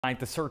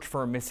The search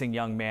for a missing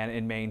young man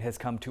in Maine has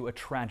come to a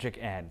tragic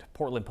end.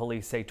 Portland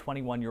police say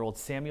 21-year-old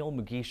Samuel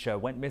Mugisha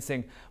went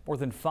missing more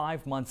than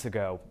 5 months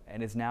ago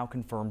and is now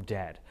confirmed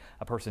dead.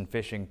 A person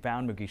fishing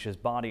found Mugisha's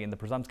body in the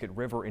Presumpscot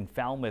River in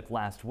Falmouth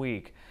last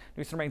week.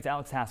 News 9's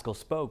Alex Haskell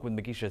spoke with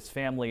Mugisha's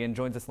family and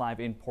joins us live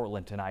in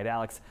Portland tonight.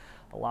 Alex,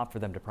 a lot for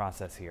them to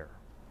process here.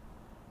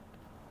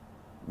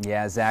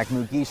 Yeah, Zach,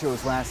 Mugisha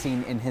was last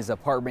seen in his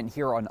apartment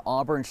here on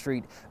Auburn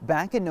Street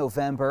back in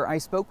November. I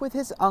spoke with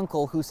his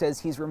uncle, who says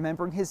he's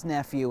remembering his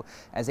nephew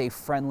as a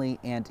friendly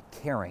and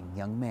caring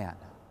young man.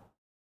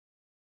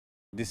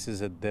 This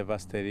is a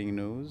devastating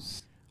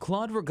news.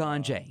 Claude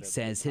Reganje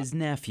says his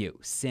nephew,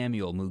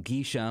 Samuel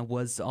Mugisha,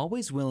 was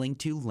always willing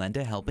to lend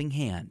a helping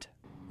hand.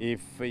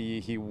 If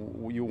you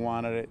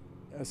wanted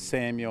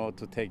Samuel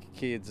to take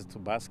kids to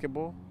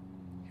basketball,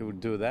 he would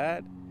do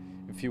that.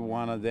 If you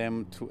wanted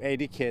them to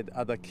educate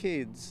other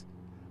kids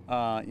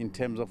in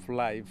terms of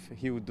life,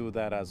 he would do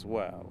that as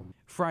well.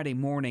 Friday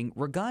morning,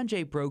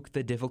 Reganje broke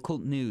the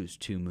difficult news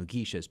to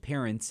Mugisha's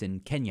parents in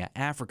Kenya,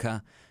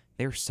 Africa.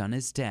 Their son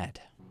is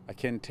dead. I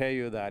can tell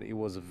you that it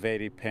was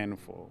very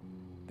painful.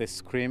 They're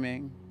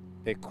screaming,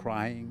 they're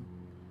crying,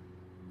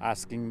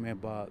 asking me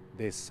about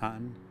their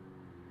son.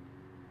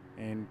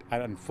 And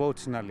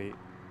unfortunately,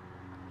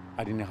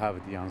 I didn't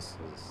have the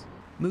answers.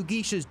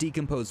 Mugisha's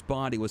decomposed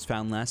body was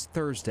found last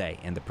Thursday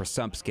in the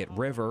Presumpscot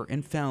River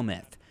in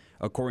Falmouth.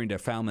 According to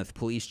Falmouth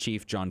Police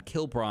Chief John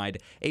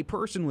Kilbride, a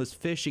person was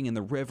fishing in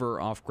the river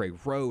off Gray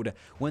Road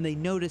when they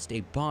noticed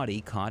a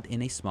body caught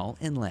in a small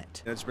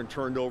inlet. It's been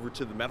turned over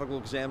to the medical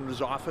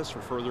examiner's office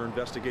for further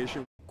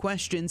investigation.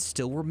 Questions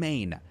still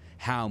remain: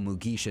 how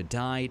Mugisha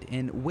died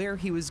and where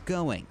he was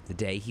going the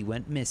day he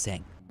went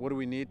missing. What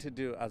we need to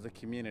do as a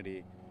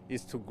community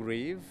is to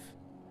grieve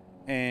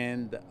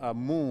and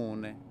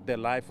mourn the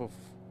life of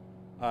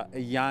a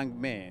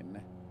young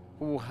man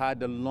who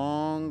had a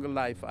long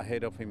life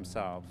ahead of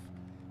himself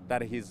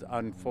that he's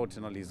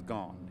unfortunately is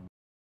gone.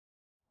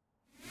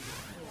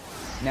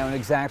 Now, an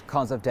exact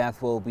cause of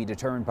death will be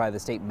determined by the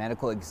state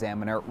medical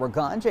examiner.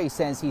 Reganje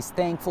says he's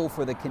thankful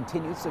for the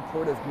continued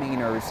support of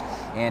Mainers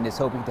and is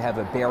hoping to have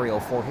a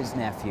burial for his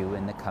nephew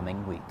in the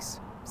coming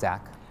weeks.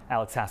 Zach?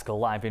 Alex Haskell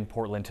live in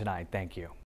Portland tonight. Thank you.